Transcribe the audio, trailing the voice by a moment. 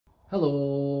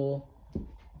Hello!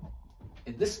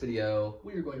 In this video,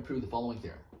 we are going to prove the following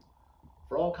theorem.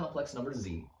 For all complex numbers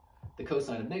z, the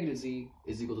cosine of negative z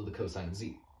is equal to the cosine of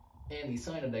z, and the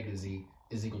sine of negative z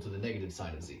is equal to the negative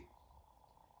sine of z.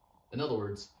 In other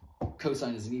words,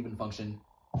 cosine is an even function,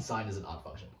 sine is an odd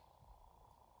function.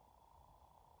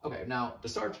 Okay, now to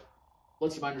start,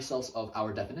 let's remind ourselves of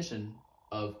our definition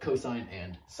of cosine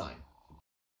and sine.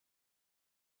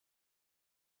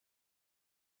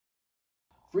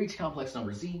 For each complex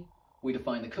number z, we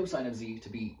define the cosine of z to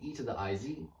be e to the iz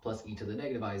plus e to the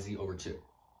negative iz over 2.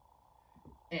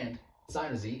 And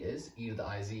sine of z is e to the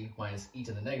iz minus e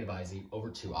to the negative iz over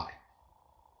 2i.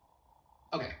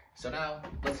 Okay, so now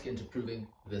let's get into proving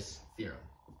this theorem.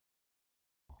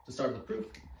 To start with the proof,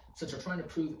 since we're trying to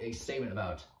prove a statement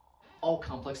about all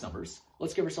complex numbers,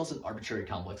 let's give ourselves an arbitrary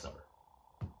complex number.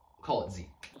 We'll call it z.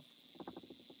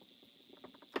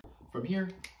 From here,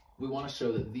 we want to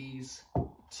show that these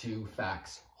two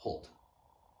facts hold.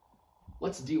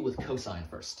 Let's deal with cosine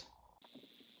first.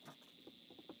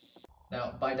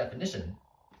 Now, by definition,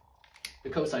 the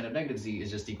cosine of negative z is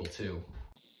just equal to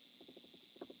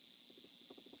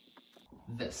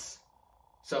this.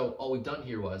 So all we've done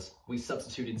here was we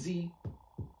substituted z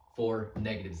for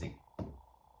negative z.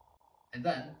 And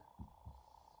then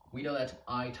we know that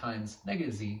I times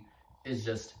negative z is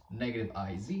just negative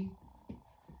iz.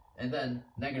 And then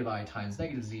negative I times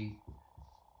negative z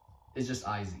is just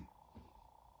iz.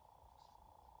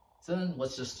 So then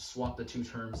let's just swap the two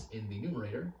terms in the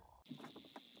numerator.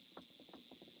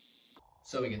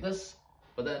 So we get this,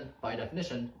 but then by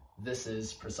definition, this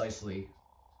is precisely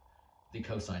the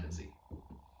cosine of z.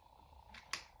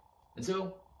 And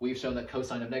so we've shown that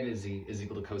cosine of negative z is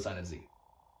equal to cosine of z.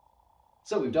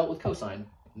 So we've dealt with cosine,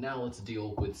 now let's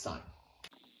deal with sine.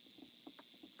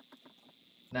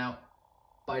 Now,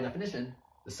 by definition,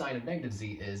 the sine of negative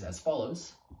z is as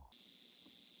follows.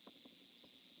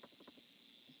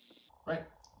 Right?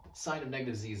 Sine of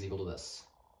negative z is equal to this.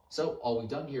 So all we've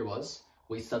done here was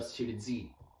we substituted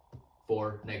z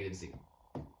for negative z.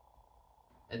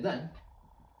 And then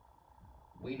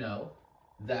we know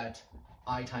that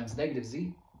I times negative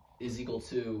z is equal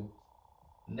to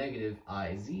negative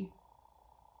iz.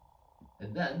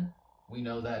 And then we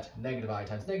know that negative I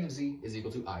times negative z is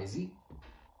equal to iz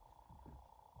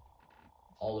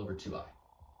all over 2i.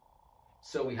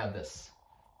 So we have this.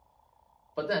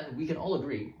 But then we can all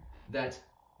agree that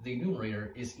the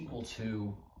numerator is equal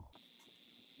to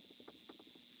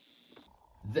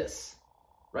this,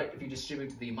 right? If you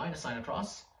distribute the minus sign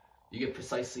across, you get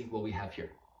precisely what we have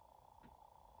here.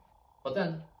 But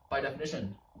then, by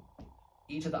definition,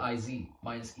 e to the iz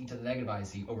minus e to the negative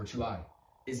iz over 2i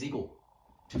is equal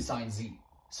to sine z.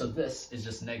 So this is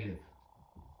just negative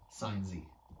sine z.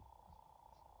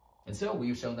 And so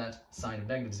we've shown that sine of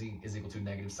negative z is equal to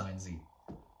negative sine z.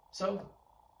 So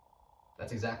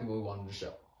that's exactly what we wanted to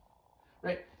show,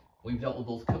 right? We've dealt with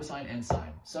both cosine and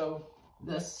sine. So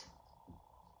this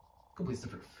completes the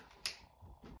proof.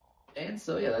 And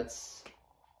so yeah, that's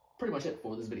pretty much it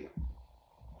for this video.